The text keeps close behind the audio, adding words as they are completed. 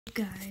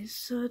Guys,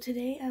 so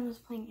today I was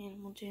playing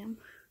Animal Jam,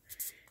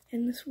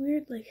 and this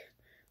weird,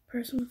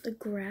 person with the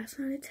grass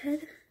on its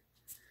head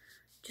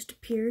just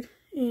appeared,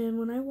 and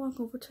when I walk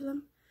over to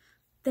them,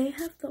 they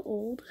have the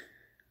old,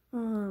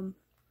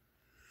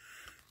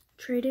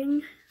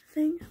 trading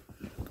thing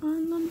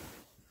on them,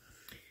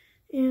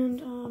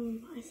 and,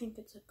 I think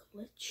it's a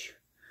glitch,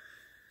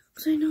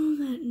 because I know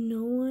that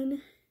no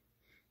one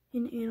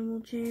in Animal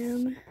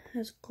Jam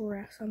has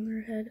grass on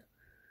their head,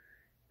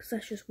 because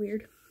that's just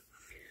weird.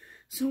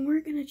 So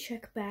we're gonna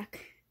check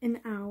back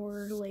an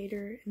hour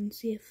later and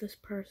see if this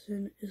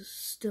person is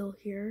still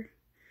here,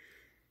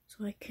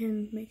 so I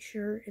can make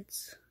sure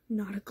it's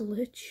not a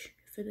glitch.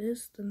 If it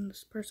is, then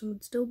this person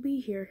would still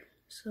be here.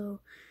 So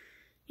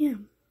yeah,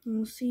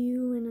 we'll see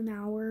you in an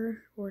hour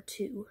or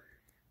two.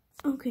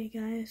 Okay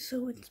guys,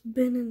 so it's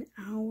been an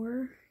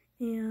hour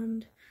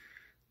and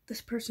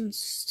this person's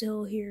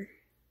still here.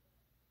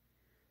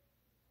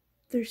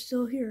 They're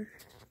still here.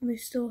 They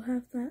still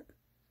have that.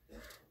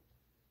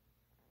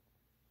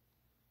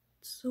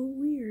 So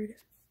weird.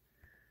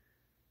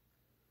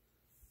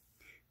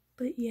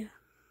 But yeah.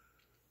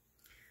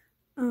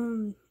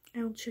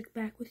 I'll check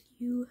back with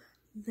you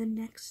the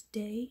next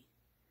day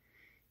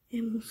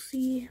and we'll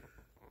see if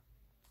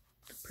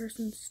the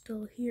person's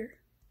still here.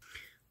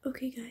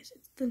 Okay guys,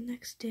 it's the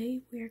next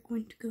day. We are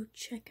going to go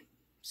check and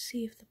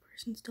see if the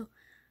person's still.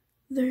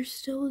 They're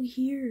still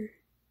here.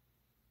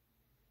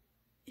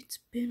 It's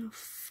been a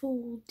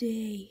full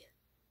day.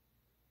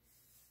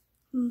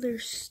 They're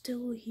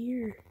still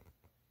here.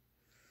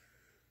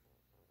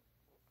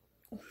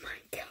 Oh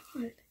my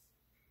god.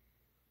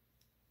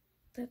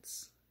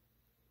 That's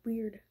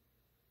weird.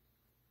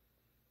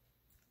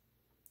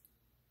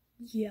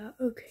 Yeah,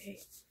 okay.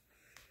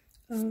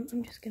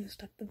 I'm just gonna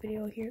stop the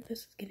video here. This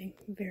is getting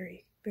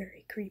very,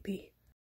 very creepy.